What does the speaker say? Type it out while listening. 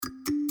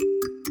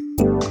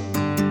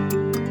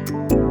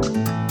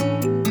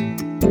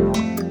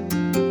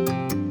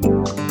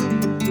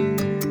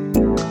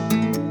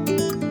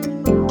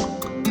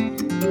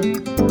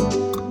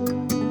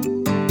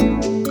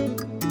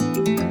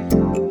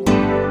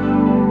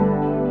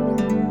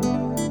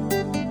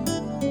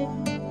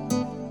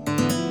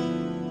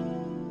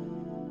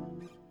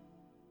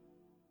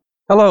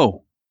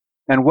Hello,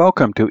 and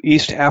welcome to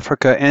East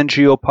Africa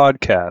NGO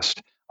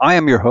Podcast. I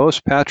am your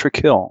host, Patrick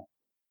Hill.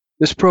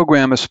 This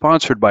program is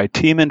sponsored by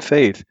Team in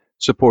Faith,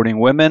 supporting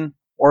women,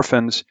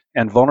 orphans,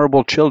 and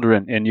vulnerable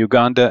children in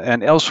Uganda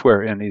and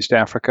elsewhere in East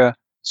Africa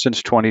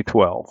since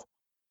 2012.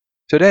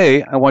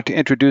 Today, I want to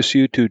introduce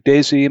you to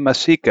Daisy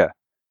Masika,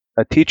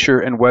 a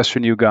teacher in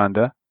Western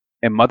Uganda,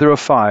 a mother of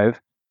 5,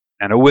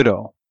 and a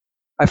widow.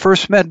 I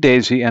first met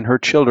Daisy and her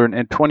children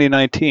in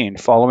 2019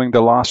 following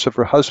the loss of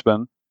her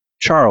husband,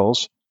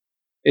 Charles,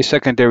 a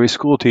secondary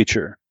school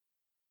teacher.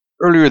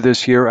 Earlier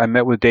this year, I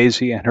met with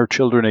Daisy and her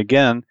children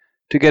again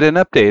to get an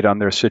update on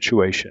their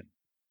situation.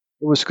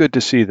 It was good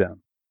to see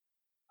them.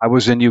 I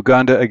was in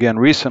Uganda again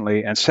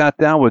recently and sat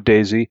down with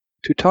Daisy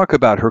to talk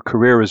about her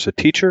career as a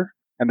teacher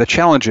and the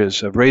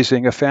challenges of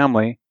raising a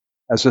family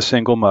as a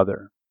single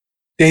mother.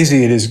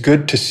 Daisy, it is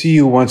good to see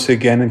you once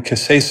again in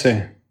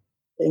Kasese.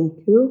 Thank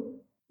you.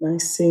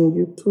 Nice seeing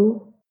you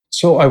too.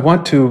 So I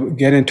want to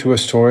get into a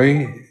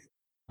story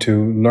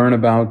to learn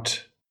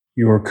about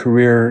your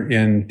career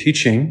in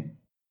teaching.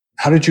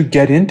 How did you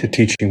get into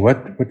teaching?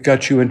 What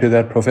got you into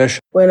that profession?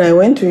 When I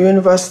went to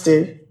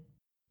university,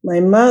 my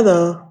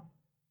mother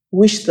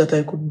wished that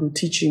I could do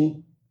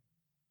teaching.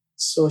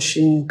 So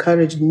she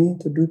encouraged me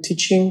to do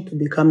teaching, to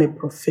become a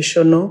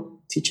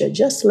professional teacher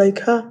just like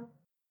her.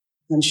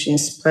 And she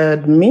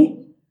inspired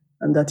me,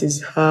 and that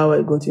is how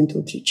I got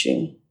into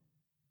teaching.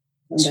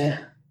 And I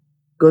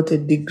got a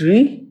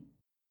degree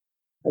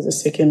as a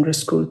secondary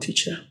school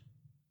teacher.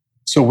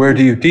 So where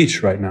do you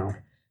teach right now?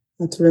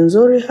 At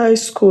Rwenzori High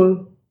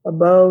School,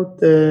 about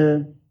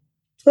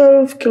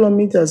 12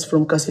 kilometers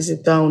from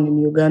Kasese town in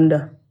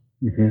Uganda.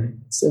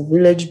 Mm-hmm. It's a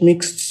village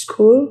mixed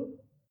school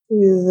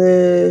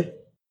with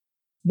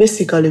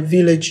basically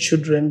village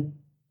children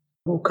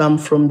who come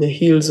from the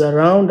hills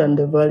around and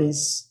the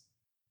valleys.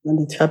 And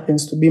it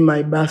happens to be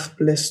my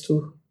birthplace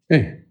too.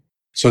 Hey.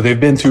 So they've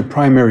been through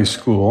primary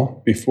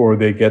school before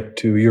they get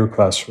to your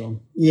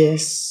classroom?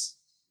 Yes.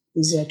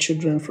 These are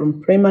children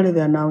from primary.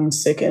 They are now in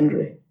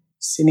secondary,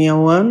 senior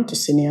 1 to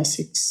senior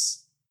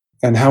 6.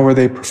 And how are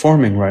they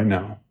performing right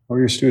now? How are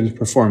your students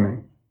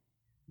performing?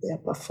 Their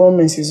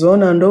performance is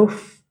on and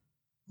off.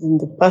 In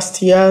the past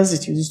years,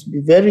 it used to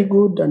be very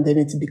good, and then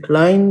it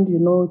declined.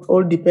 It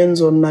all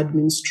depends on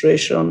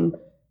administration,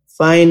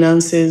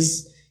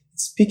 finances.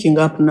 It's picking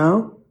up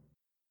now.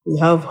 We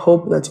have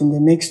hope that in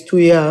the next 2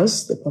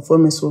 years, the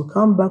performance will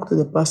come back to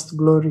the past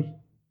glory.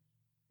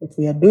 But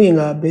we are doing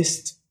our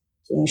best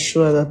to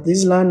ensure that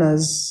these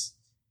learners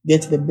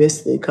get the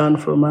best they can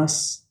from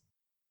us,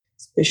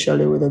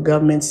 especially with the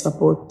government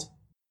support.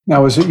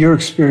 Now, is it your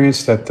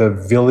experience that the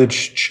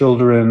village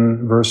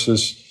children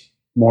versus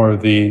more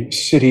of the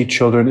city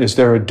children, is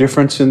there a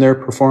difference in their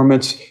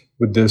performance?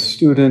 Would the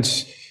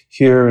students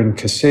here in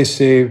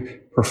Kasese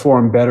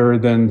perform better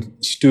than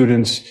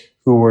students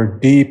who are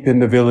deep in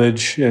the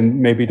village and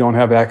maybe don't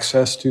have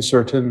access to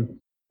certain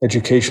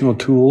educational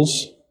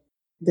tools?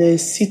 The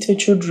city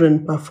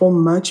children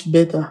perform much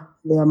better.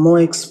 They are more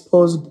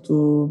exposed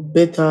to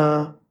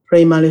better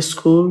primary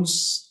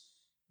schools.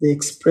 They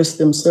express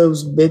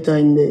themselves better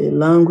in the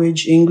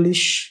language,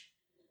 English.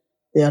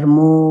 They are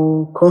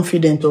more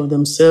confident of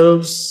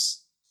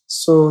themselves.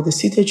 So the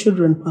city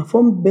children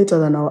perform better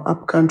than our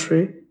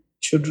upcountry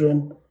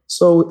children.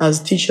 So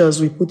as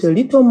teachers, we put a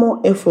little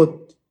more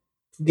effort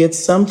to get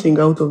something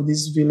out of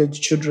these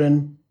village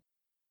children.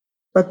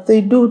 But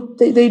they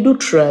do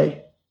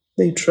try.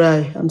 They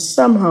try, and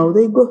somehow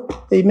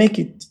they make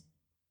it.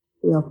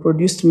 We have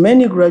produced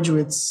many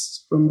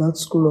graduates from that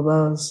school of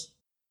ours.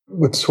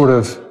 What sort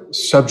of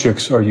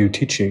subjects are you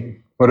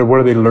teaching? What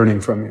are they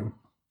learning from you?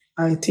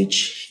 I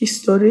teach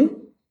history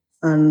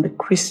and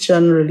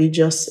Christian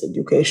religious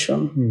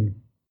education.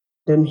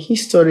 Then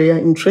history,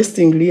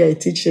 interestingly, I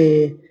teach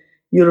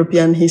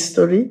European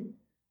history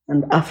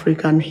and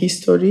African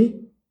history,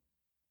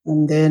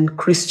 and then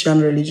Christian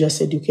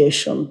religious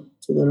education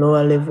to the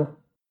lower level.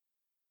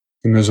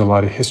 And there's a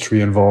lot of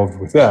history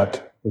involved with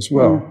that as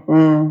well.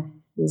 Mm-hmm.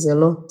 There's a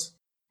lot.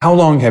 How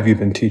long have you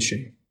been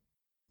teaching?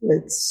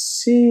 Let's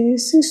see,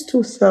 since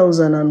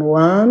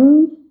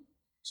 2001.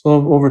 So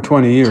over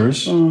 20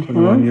 years,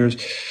 21 years.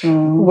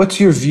 What's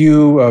your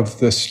view of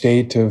the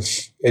state of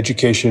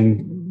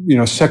education,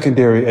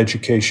 secondary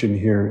education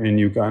here in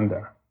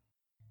Uganda?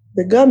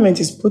 The government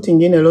is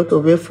putting in a lot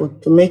of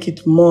effort to make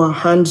it more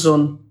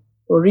hands-on.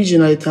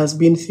 Originally, it has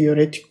been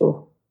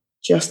theoretical,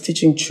 just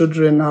teaching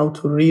children how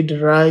to read,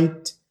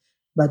 write,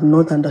 but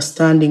not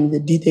understanding the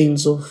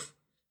details of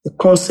the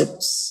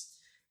concepts.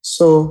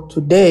 So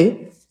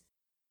today,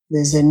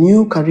 there's a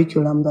new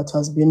curriculum that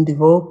has been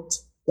developed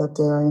that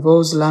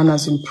involves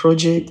learners in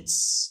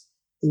projects.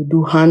 They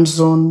do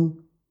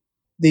hands-on.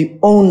 They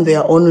own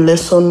their own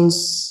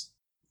lessons.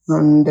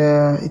 And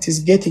it is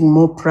getting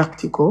more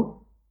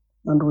practical.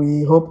 And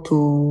we hope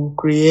to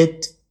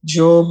create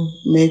job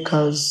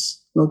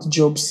makers, not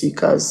job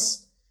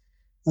seekers.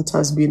 That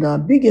has been our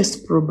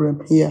biggest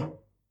problem here.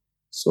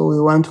 So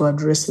we want to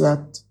address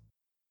that.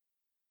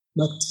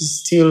 But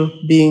it's still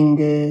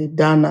being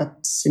done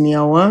at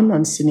senior 1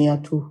 and senior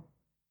 2.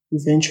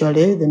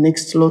 eventually, the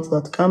next lot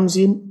that comes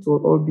in, it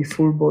will all be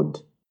full board.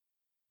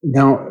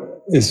 Now,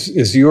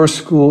 is your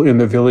school in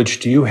the village,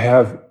 do you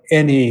have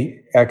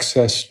any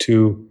access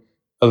to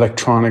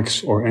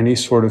electronics or any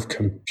sort of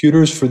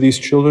computers for these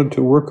children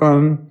to work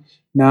on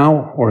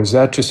now? Or is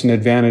that just an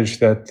advantage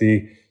that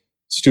the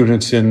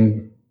students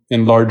in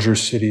larger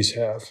cities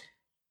have?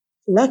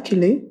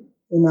 Luckily,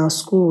 in our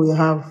school we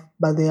have,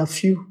 but they are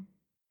few,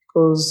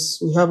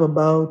 because we have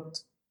about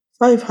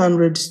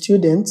 500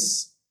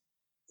 students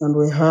and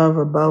we have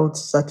about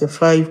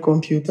 35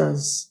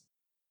 computers.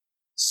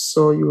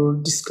 So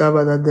you'll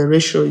discover that the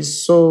ratio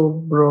is so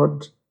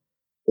broad.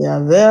 They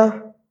are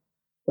there,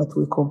 but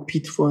we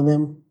compete for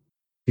them.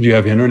 Do you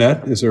have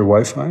internet? Is there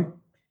Wi-Fi?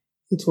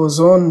 It was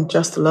on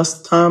just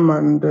last term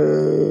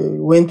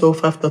and went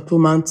off after 2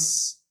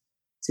 months.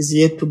 It is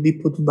yet to be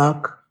put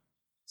back.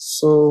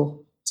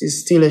 So it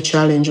is still a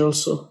challenge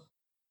also.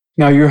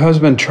 Now, your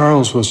husband,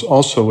 Charles, was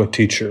also a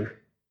teacher.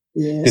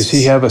 Yes. Does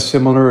he have a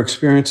similar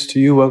experience to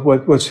you?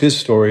 What's his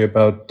story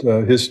about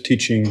his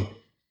teaching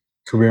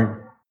career?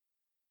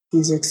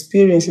 His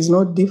experience is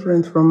not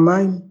different from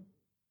mine.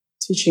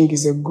 Teaching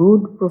is a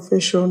good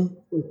profession.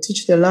 We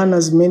teach the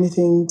learners many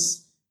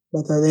things,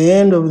 but at the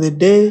end of the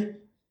day,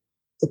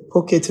 the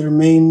pocket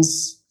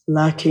remains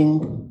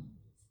lacking.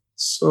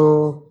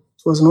 So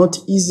it was not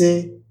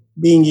easy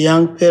being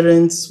young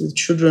parents with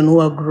children who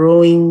are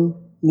growing,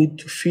 need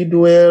to feed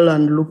well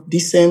and look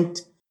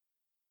decent.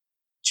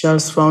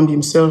 Charles found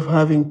himself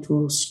having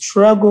to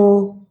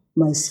struggle.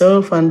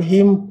 Myself and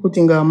him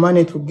putting our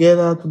money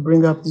together to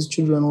bring up these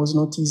children was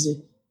not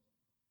easy.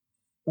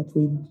 But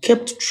we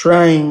kept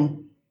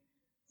trying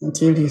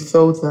until he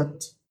thought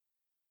that,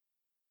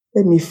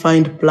 let me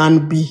find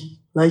plan B,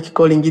 like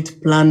calling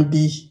it plan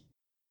B.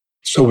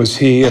 So was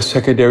he a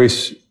secondary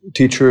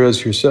teacher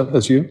as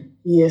you?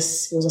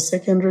 Yes, he was a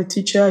secondary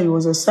teacher. He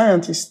was a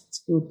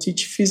scientist. He would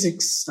teach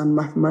physics and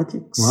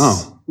mathematics.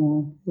 Wow.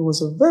 He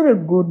was a very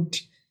good,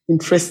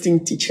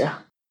 interesting teacher.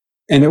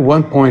 And at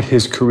one point,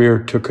 his career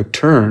took a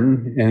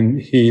turn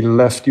and he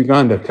left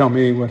Uganda. Tell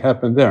me what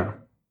happened there.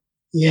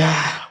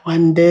 Yeah,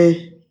 one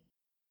day,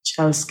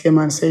 Charles came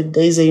and said,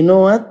 Daisy, you know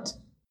what?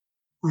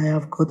 I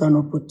have got an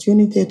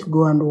opportunity to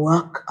go and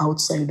work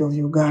outside of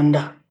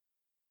Uganda.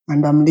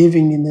 And I'm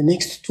leaving in the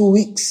next 2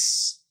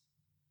 weeks.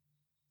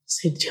 I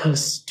said,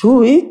 Charles, 2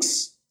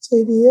 weeks? I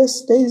said,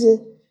 yes, Daisy,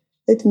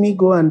 let me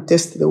go and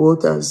test the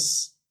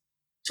waters.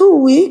 2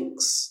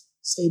 weeks?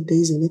 Say,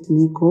 Daisy, let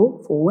me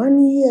go for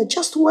 1 year,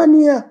 just 1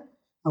 year.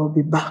 I'll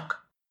be back.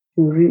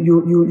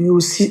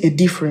 You'll see a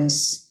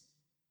difference.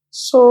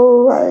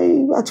 So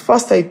at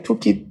first I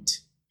took it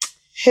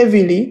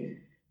heavily,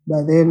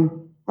 but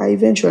then I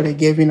eventually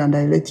gave in and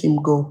I let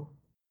him go.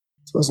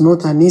 It was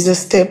not an easy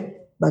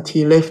step, but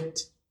he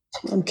left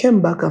and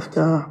came back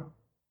after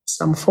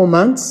some 4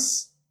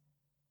 months.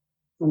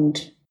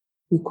 And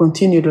we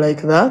continued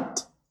like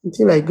that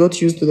until I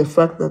got used to the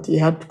fact that he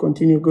had to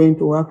continue going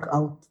to work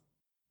out.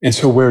 And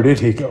so where did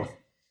he go?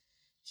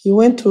 He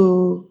went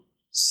to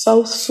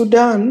South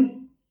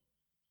Sudan.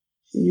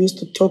 He used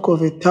to talk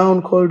of a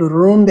town called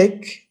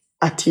Rumbek,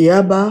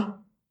 Atiaba,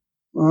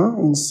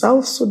 in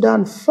South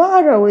Sudan,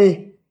 far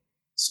away,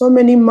 so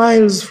many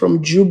miles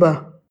from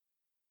Juba.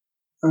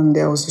 And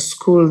there was a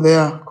school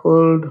there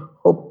called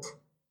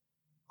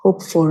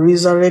Hope for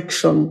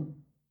Resurrection.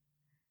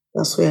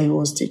 That's where he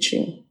was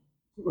teaching.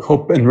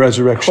 Hope and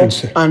Resurrection.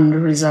 Hope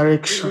and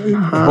Resurrection.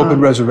 Hope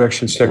and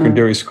Resurrection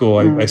Secondary School.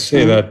 I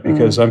say that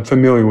because I'm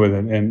familiar with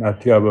it in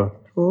Atiaba,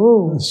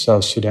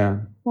 South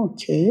Sudan.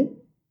 Okay.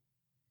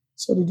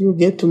 So did you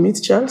get to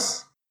meet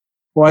Charles?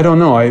 Well, I don't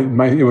know.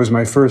 It was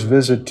my first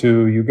visit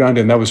to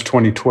Uganda, and that was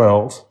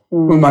 2012.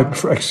 Well,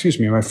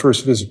 my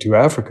first visit to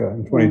Africa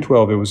in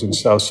 2012. It was in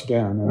South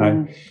Sudan,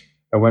 and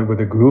I went with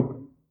a group,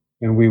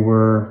 and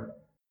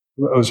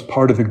I was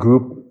part of the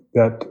group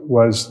that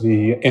was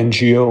the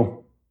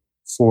NGO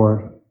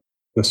for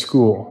the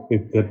school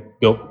that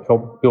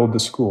helped build the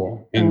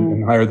school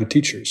and hire the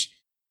teachers.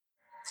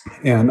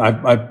 And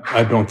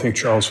I don't think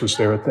Charles was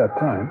there at that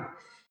time.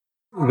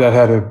 That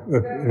had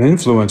an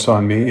influence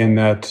on me in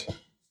that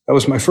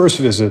was my first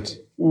visit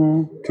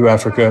to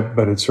Africa,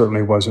 but it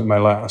certainly wasn't my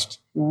last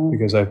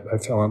because I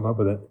fell in love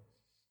with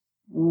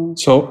it.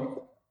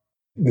 So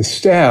the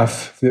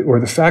staff or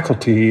the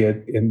faculty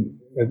at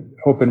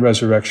Hope and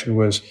Resurrection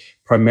was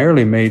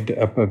primarily made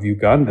up of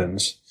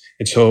Ugandans.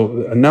 And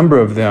so a number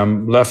of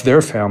them left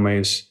their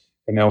families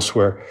and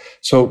elsewhere.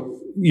 So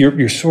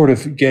you're sort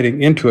of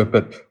getting into it,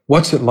 but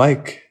what's it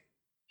like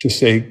to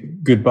say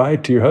goodbye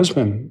to your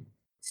husband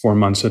 4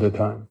 months at a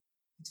time?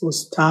 It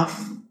was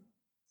tough.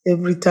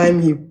 Every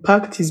time he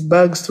packed his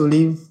bags to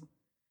leave,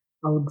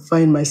 I would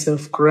find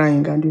myself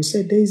crying. And you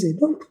said, Daisy,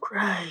 don't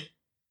cry.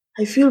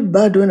 I feel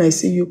bad when I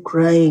see you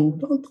crying.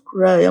 Don't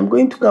cry. I'm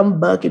going to come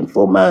back in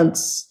 4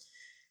 months.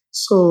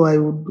 So I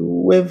would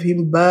wave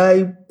him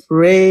bye,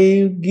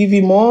 pray, give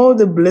him all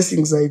the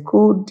blessings I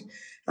could.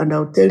 And I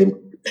would tell him,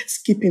 let's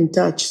keep in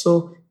touch.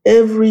 So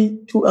every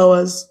 2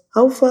 hours,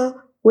 how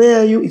far? Where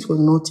are you? It was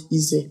not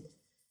easy.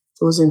 It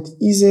wasn't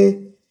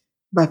easy.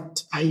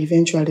 But I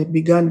eventually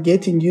began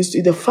getting used to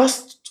it. The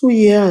first 2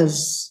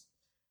 years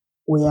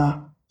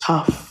were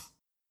tough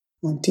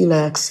until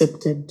I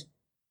accepted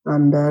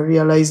and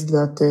realized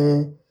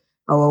that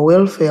our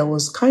welfare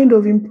was kind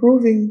of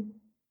improving.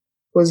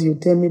 Because you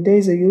tell me,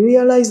 Daisy, you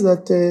realize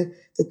that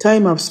the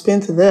time I've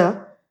spent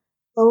there,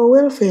 our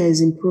welfare is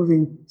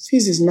improving.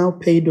 Fees is now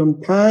paid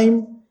on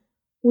time.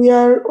 We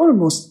are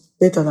almost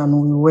better than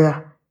we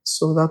were.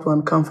 So that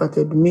one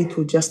comforted me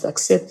to just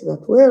accept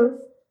that, well,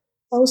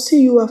 I'll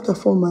see you after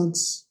 4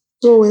 months.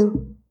 Go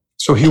well.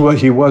 So he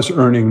was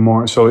earning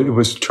more. So it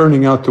was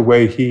turning out the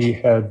way he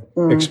had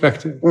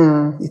expected.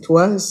 It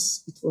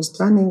was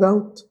turning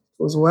out.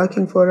 It was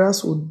working for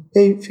us. We'd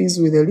pay fees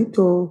with a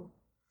little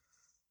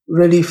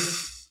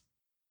relief.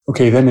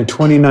 Okay, then in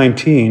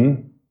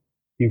 2019,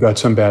 you got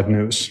some bad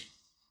news.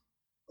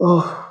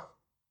 Oh,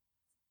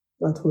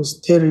 that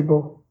was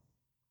terrible.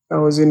 I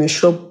was in a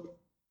shop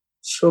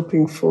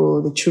shopping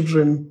for the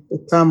children.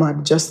 The term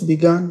had just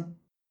begun,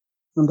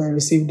 and I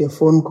received a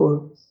phone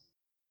call.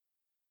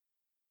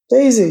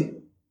 Daisy,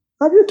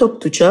 have you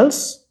talked to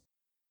Charles?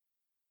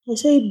 I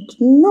said,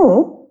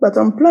 no, but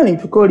I'm planning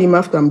to call him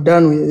after I'm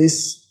done with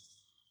this.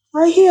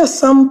 I hear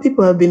some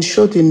people have been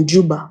shot in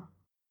Juba.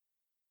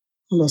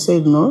 And I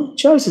said, no,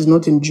 Charles is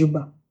not in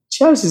Juba.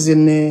 Charles is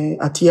in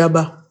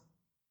Atiaba,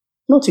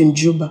 not in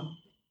Juba.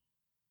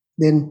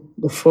 Then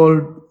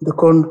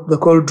the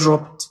call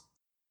dropped.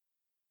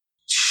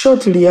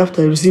 Shortly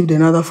after, I received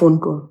another phone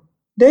call.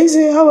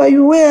 Daisy, how are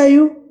you? Where are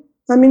you?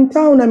 I'm in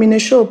town. I'm in a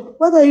shop.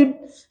 What are you?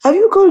 Have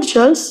you called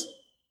Charles?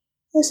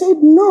 I said,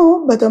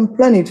 no, but I'm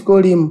planning to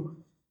call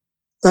him.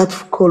 That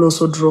call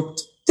also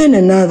dropped. Then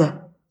another.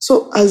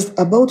 So as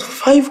about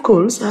 5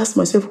 calls, I asked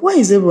myself, why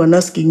is everyone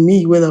asking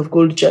me whether I've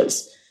called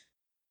Charles?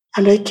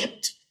 And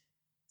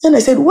then I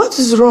said, what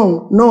is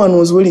wrong? No one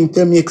was willing to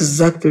tell me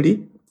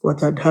exactly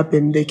what had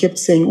happened. They kept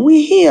saying,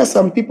 we hear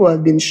some people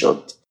have been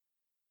shot.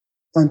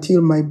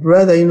 Until my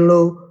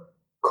brother-in-law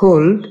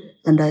called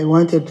and I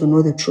wanted to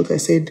know the truth. I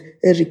said,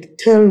 Eric,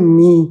 tell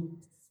me,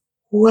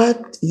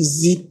 what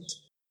is it?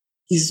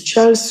 Is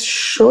Charles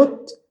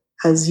shot?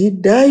 Has he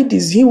died?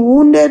 Is he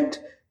wounded?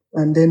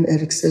 And then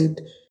Eric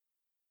said,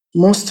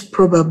 most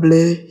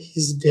probably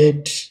he's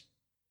dead.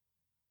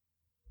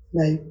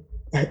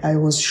 I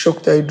was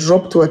shocked. I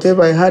dropped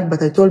whatever I had,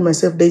 but I told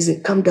myself, Daisy,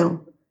 calm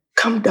down.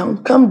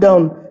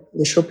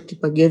 The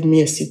shopkeeper gave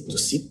me a seat to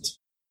sit.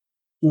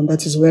 And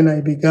that is when I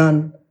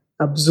began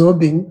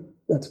absorbing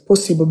that's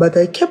possible. But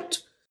I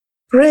kept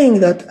praying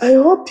that I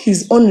hope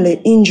he's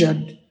only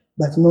injured,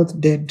 but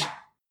not dead.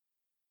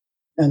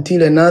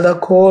 Until another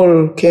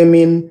call came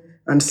in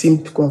and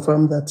seemed to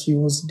confirm that he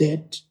was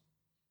dead.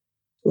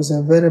 It was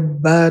a very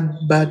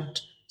bad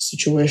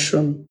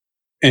situation.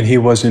 And he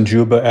was in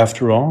Juba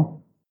after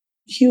all?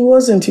 He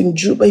wasn't in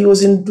Juba. He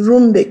was in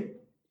Rumbek.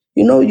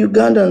 You know,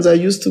 Ugandans are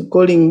used to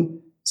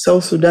calling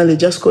South Sudan, they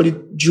just call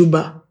it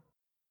Juba.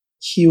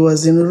 He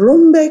was in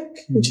Rumbek,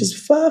 which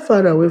is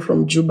far away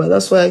from Juba.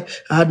 That's why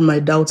I had my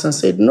doubts and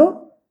said,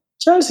 no,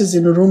 Charles is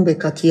in Rumbek,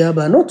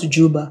 Atiaba, not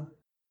Juba.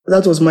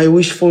 That was my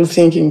wishful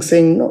thinking,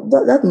 saying, no,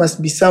 that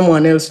must be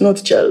someone else,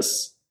 not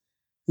Charles.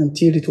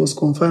 Until it was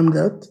confirmed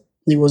that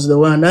he was the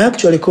one. I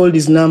actually called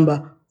his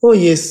number. Oh,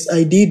 yes,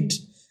 I did.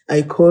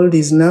 I called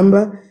his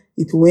number.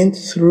 It went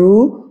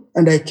through,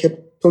 and I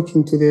kept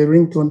talking to the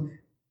ringtone.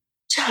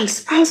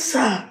 Charles,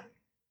 answer.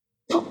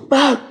 Talk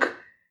back.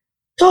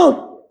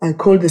 Talk. I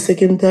called the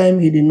second time.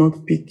 He did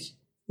not pick.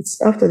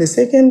 It's after the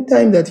second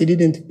time that he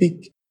didn't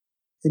pick,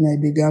 then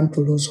I began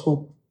to lose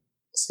hope.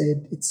 I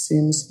said, it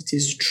seems it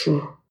is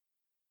true.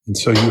 And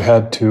so you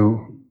had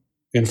to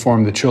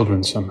inform the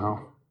children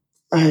somehow.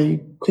 I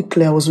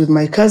was with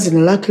my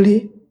cousin,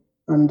 luckily,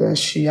 and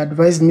she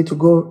advised me to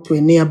go to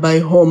a nearby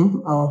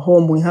home. Our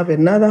home, we have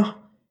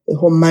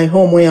my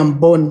home where I'm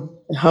born,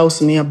 a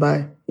house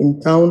nearby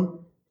in town,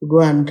 to go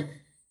and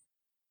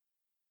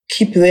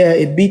keep there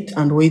a bit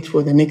and wait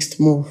for the next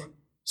move.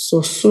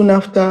 So soon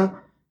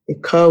after, a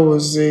car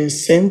was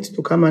sent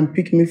to come and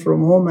pick me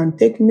from home and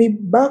take me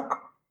back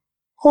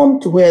home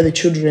to where the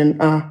children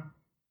are.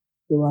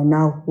 They were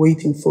now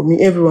waiting for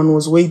me. Everyone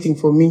was waiting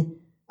for me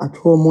at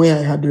home where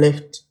I had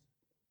left.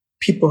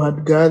 People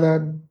had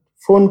gathered,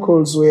 phone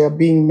calls were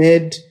being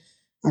made,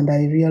 and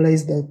I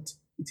realized that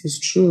it is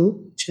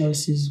true,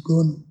 Charles is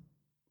gone.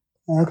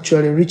 I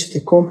actually reached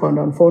the compound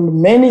and found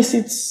many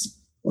seats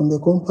on the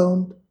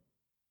compound.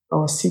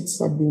 Our seats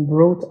had been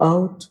brought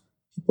out,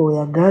 people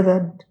were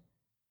gathered,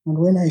 and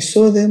when I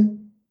saw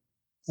them,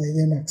 I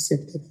then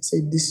accepted. I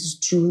said, this is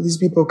true, these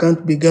people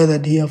can't be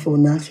gathered here for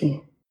nothing.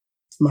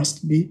 It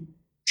must be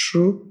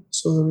true.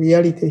 So the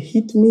reality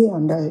hit me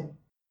and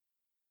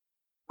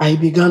I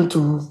began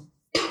to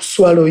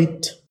swallow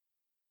it.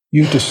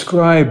 You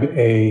describe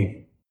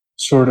a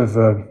sort of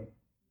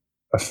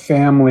a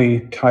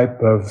family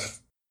type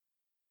of,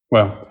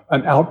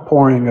 an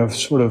outpouring of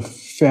sort of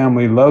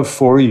family love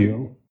for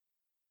you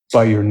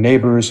by your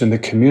neighbors in the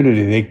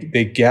community.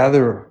 They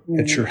gather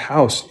at your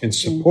house in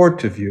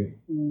support of you.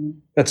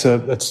 That's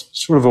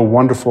sort of a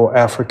wonderful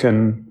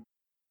African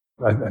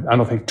I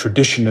don't think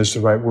tradition is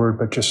the right word,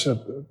 but just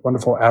a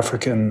wonderful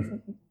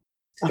African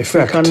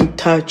effect. African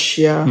touch,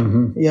 yeah.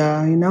 Mm-hmm.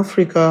 Yeah, in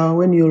Africa,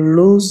 when you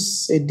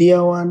lose a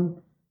dear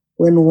one,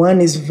 when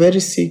one is very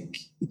sick,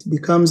 it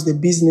becomes the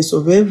business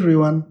of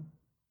everyone.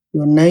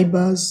 Your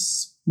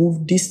neighbors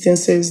move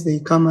distances, they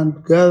come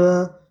and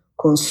gather,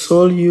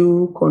 console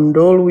you,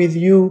 condole with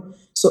you.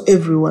 So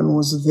everyone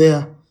was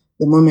there.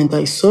 The moment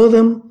I saw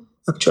them,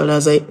 actually,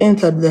 as I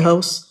entered the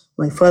house,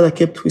 my father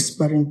kept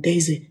whispering,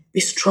 Daisy, be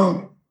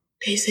strong.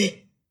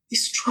 Daisy, be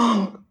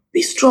strong.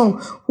 Be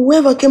strong.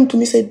 Whoever came to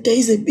me said,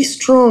 Daisy, be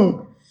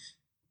strong.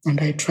 And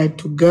I tried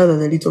to gather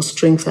the little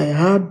strength I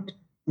had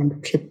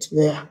and kept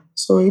there.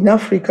 So in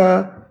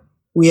Africa,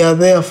 we are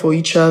there for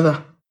each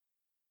other.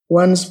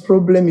 One's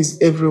problem is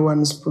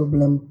everyone's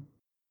problem.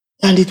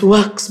 And it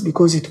works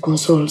because it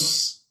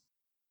consoles.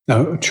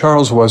 Now,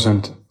 Charles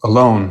wasn't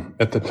alone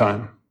at the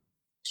time.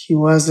 He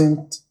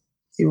wasn't.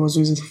 He was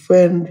with a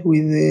friend,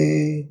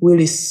 with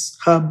Willis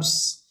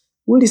Hubbs.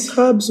 Willis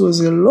Hubbs was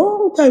a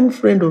long-time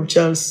friend of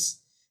Charles.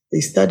 They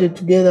studied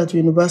together at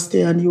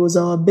university, and he was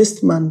our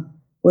best man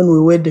when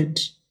we wedded.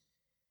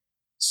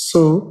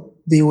 So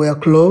they were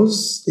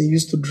close. They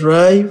used to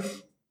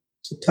drive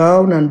to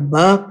town and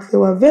back. They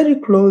were very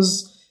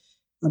close.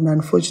 And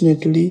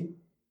unfortunately,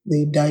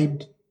 they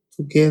died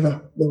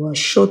together. They were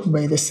shot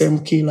by the same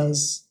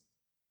killers.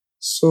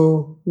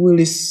 So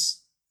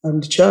Willis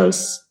and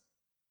Charles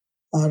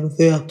are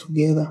there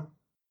together.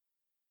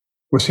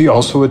 Was he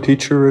also a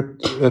teacher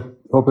at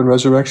Hope and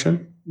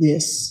Resurrection?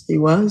 Yes, he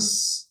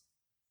was.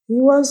 He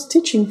was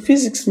teaching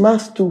physics,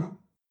 math too.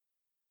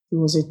 He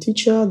was a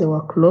teacher. They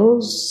were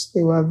close.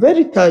 They were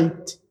very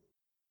tight.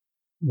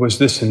 Was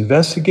this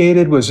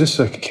investigated? Was this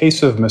a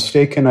case of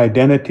mistaken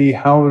identity?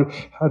 How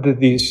did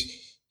these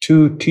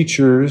two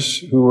teachers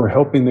who were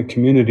helping the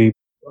community,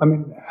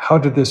 how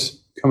did this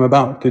come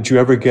about? Did you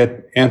ever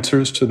get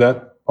answers to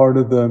that part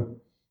of the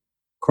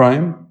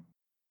crime?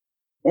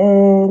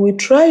 We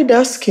tried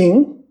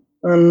asking,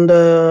 and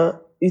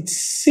it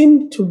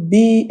seemed to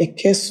be a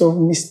case of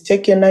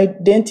mistaken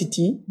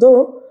identity,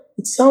 though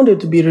it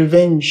sounded to be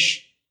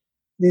revenge.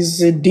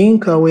 These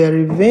Dinka were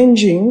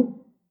revenging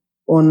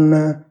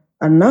on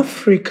an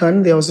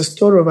African. There was a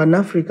story of an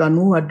African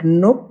who had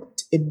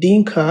knocked a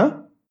Dinka,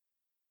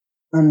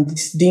 and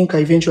this Dinka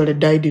eventually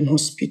died in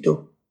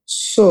hospital.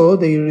 So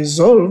the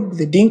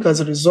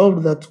Dinkas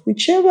resolved that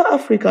whichever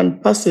African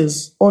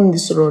passes on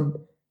this road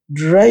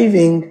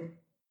driving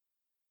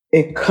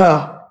a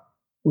car,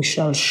 we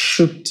shall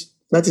shoot.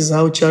 That is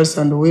how Charles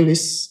and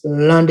Willis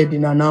landed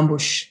in an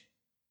ambush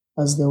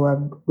as they were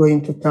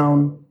going to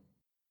town.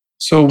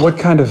 So what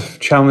kind of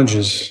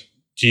challenges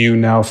do you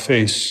now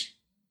face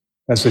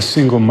as a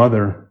single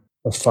mother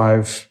of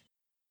 5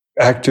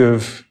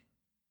 active,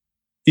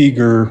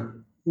 eager,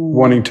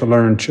 wanting to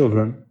learn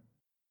children?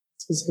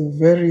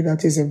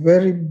 That is a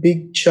very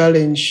big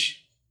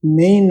challenge,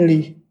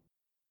 mainly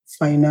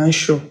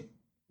financial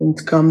when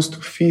it comes to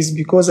fees,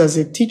 because as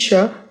a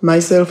teacher,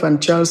 myself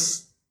and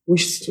Charles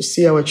wished to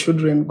see our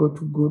children go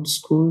to good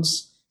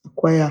schools,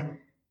 acquire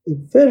a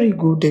very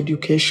good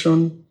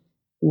education.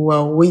 We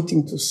were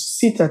waiting to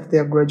sit at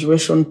their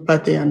graduation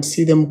party and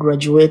see them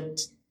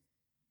graduate.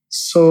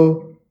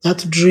 So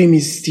that dream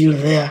is still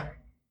there.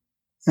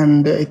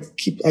 And I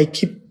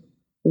keep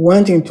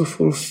wanting to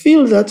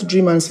fulfill that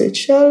dream and say,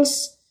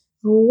 Charles,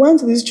 I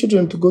want these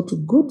children to go to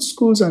good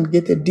schools and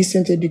get a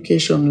decent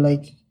education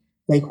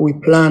like we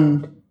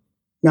planned.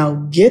 Now,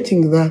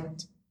 getting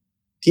that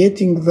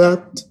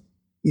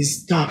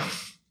is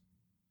tough.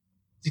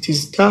 It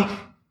is tough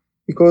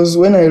because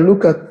when I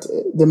look at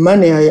the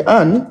money I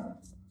earn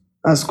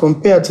as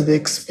compared to the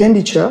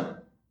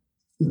expenditure,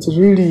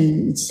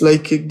 it's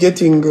like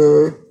getting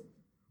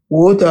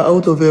water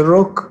out of a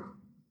rock.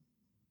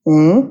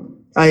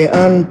 I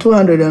earn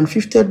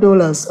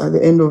 $250 at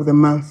the end of the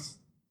month.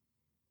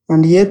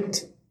 And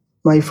yet,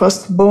 my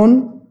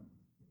firstborn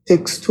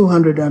takes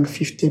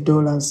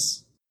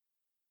 $250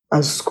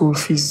 as school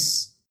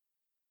fees.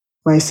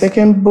 My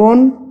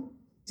secondborn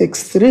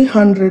takes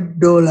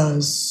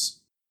 $300.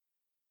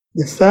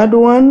 The third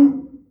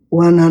one,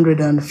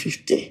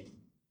 $150.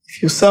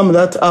 If you sum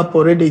that up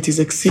already, it is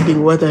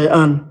exceeding what I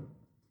earn.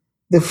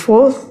 The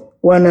fourth,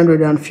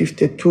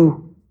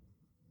 $152.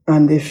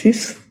 And the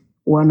fifth,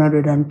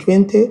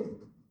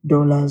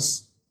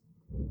 $120.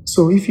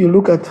 So if you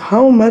look at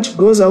how much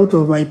goes out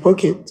of my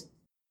pocket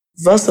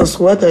versus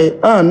what I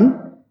earn,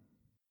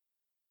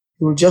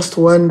 you'll just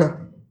wonder,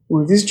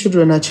 will these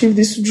children achieve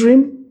this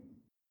dream?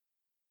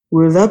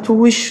 Will that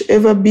wish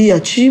ever be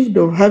achieved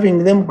of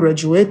having them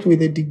graduate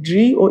with a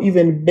degree or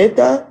even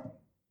better?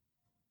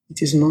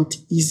 It is not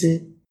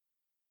easy.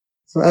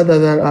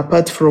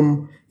 Apart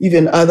from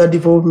even other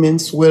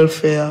developments,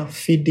 welfare,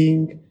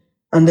 feeding,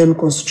 and then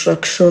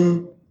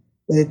construction.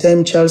 By the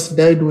time Charles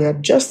died, we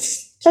had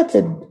just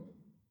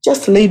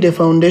laid the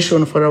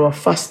foundation for our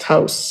first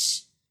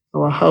house.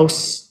 A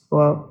house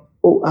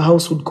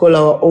we'd call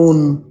our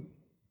own.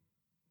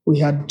 We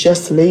had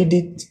just laid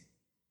it,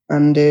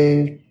 and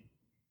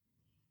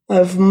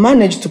I've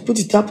managed to put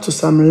it up to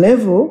some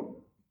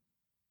level,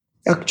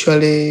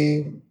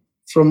 Actually,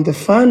 from the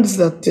funds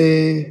that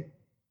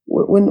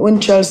when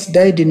Charles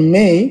died in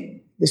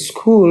May, the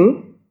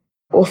school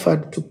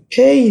offered to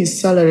pay his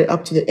salary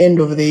up to the end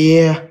of the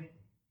year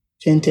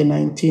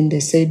 2019. They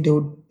said they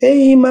would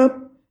pay him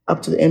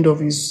up to the end of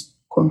his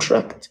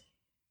contract.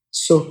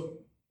 So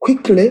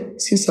quickly,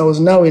 since I was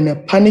now in a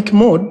panic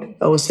mode,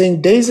 I was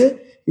saying, Daisy,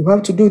 you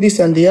have to do this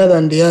and the other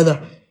and the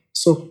other.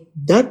 So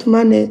that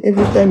money,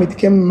 every time it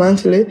came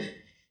monthly,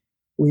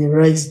 we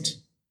raised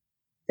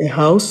a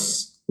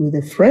house with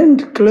a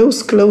friend.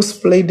 Klaus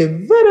played a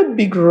very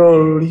big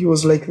role. He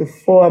was like the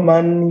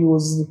foreman. He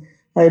was,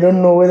 I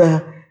don't know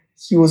whether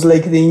he was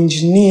like the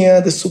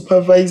engineer, the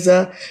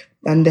supervisor.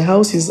 And the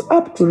house is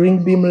up to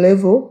ring beam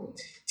level.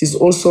 It is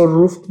also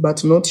roofed,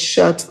 but not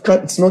shut.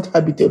 It's not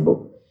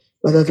habitable.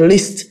 But at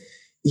least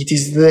it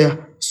is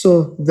there.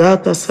 So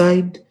that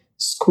aside,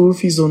 school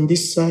fees on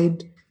this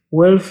side,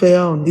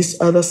 welfare on this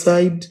other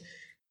side,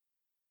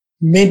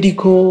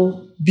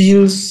 medical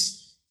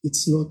bills,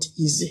 it's not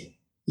easy.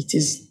 It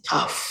is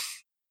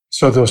tough.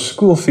 So those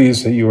school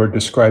fees that you were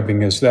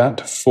describing, is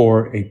that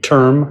for a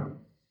term?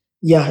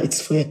 Yeah,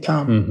 it's for a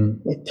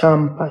term, a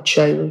term per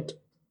child,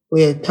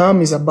 where a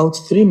term is about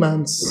 3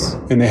 months.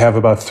 And they have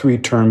about 3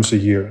 terms a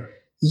year?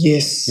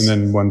 Yes. And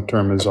then one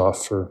term is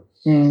off for,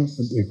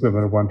 the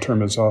equivalent of one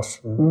term is off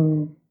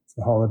for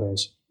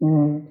holidays.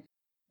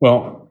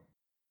 Well,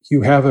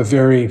 you have a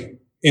very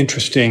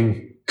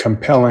interesting,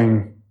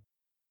 compelling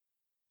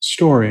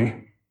story,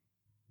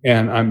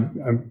 and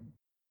I'm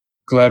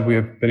glad we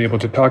have been able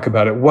to talk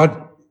about it.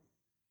 What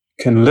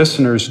can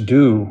listeners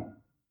do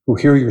who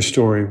hear your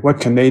story?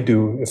 What can they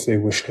do if they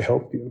wish to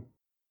help you?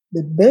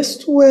 The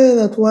best way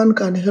that one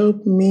can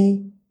help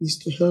me is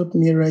to help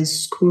me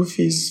raise school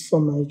fees for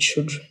my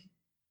children.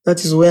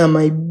 That is where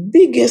my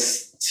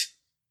biggest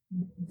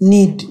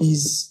need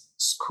is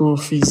school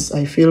fees.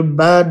 I feel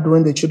bad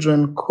when the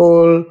children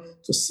call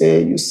to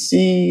say, you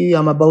see,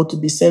 I'm about to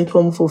be sent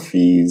home for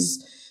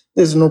fees.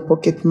 There's no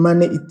pocket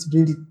money. It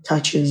really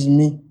touches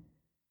me.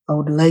 I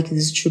would like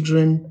these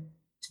children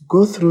to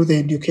go through the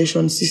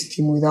education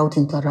system without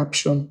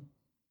interruption.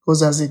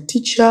 Because as a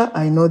teacher,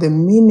 I know the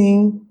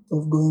meaning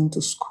of going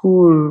to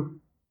school.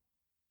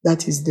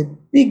 That is the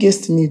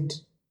biggest need,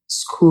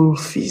 school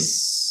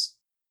fees.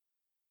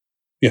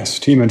 Yes,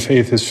 Team in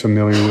Faith is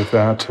familiar with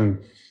that.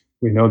 And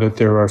we know that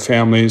there are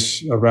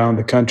families around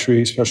the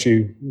country,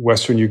 especially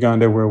Western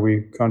Uganda, where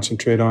we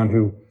concentrate on,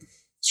 who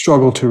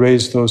struggle to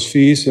raise those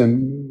fees.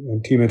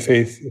 And Team in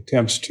Faith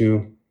attempts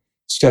to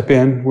step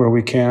in where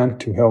we can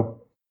to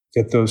help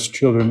get those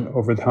children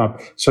over the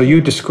hump. So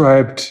you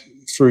described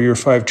for your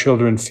 5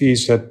 children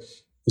fees that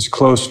is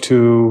close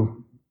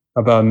to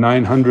about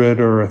 $900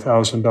 or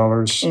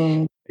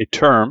 $1,000 a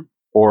term,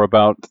 or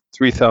about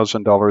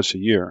 $3,000 a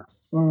year.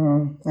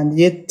 And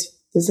yet,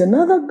 there's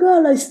another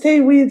girl I stay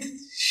with.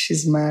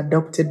 She's my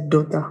adopted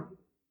daughter.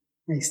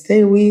 I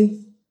stay with.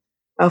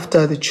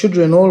 After the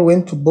children all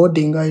went to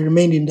boarding, I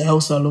remained in the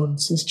house alone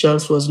since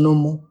Charles was no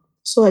more.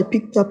 So I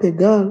picked up a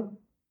girl.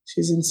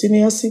 She's in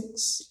senior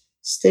 6.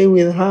 Stay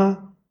with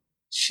her.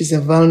 She's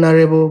a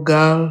vulnerable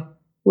girl,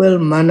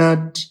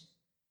 well-mannered.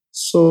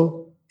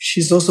 So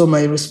she's also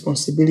my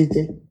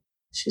responsibility.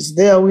 She's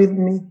there with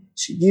me.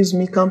 She gives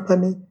me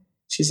company.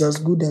 She's as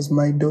good as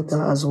my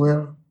daughter as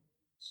well.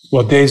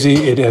 Well, Daisy,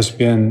 it has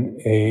been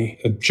a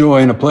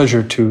joy and a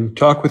pleasure to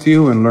talk with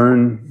you and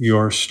learn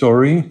your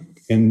story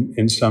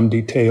in some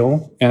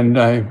detail. And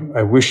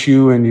I wish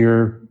you and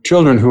your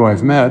children who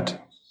I've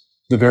met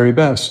the very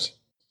best.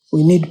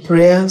 We need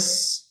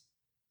prayers.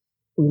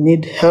 We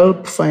need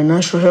help,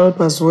 financial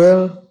help as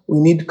well. We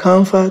need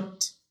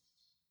comfort.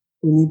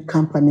 We need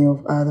company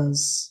of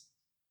others.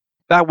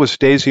 That was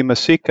Daisy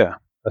Masika,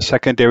 a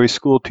secondary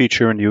school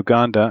teacher in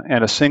Uganda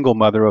and a single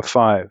mother of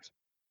 5.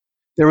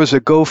 There is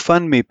a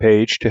GoFundMe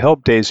page to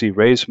help Daisy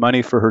raise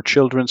money for her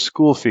children's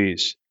school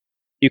fees.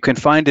 You can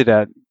find it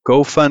at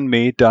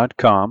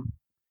gofundme.com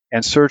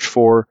and search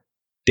for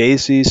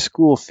Daisy's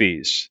School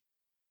Fees.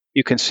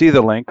 You can see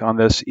the link on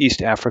this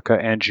East Africa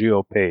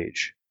NGO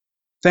page.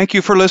 Thank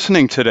you for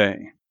listening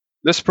today.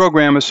 This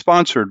program is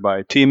sponsored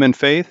by Team in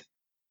Faith,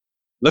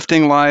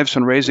 lifting lives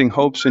and raising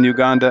hopes in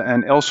Uganda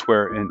and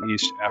elsewhere in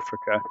East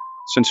Africa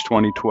since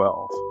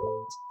 2012.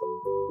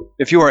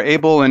 If you are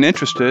able and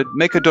interested,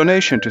 make a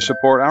donation to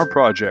support our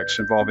projects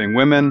involving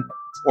women,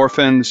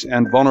 orphans,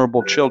 and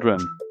vulnerable children.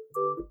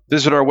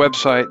 Visit our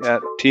website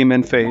at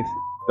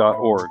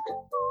teaminfaith.org.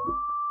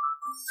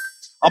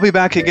 I'll be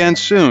back again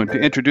soon to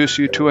introduce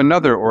you to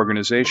another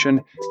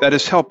organization that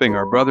is helping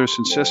our brothers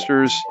and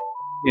sisters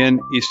in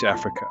East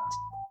Africa.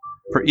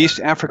 For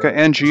East Africa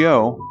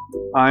NGO,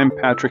 I'm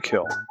Patrick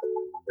Hill.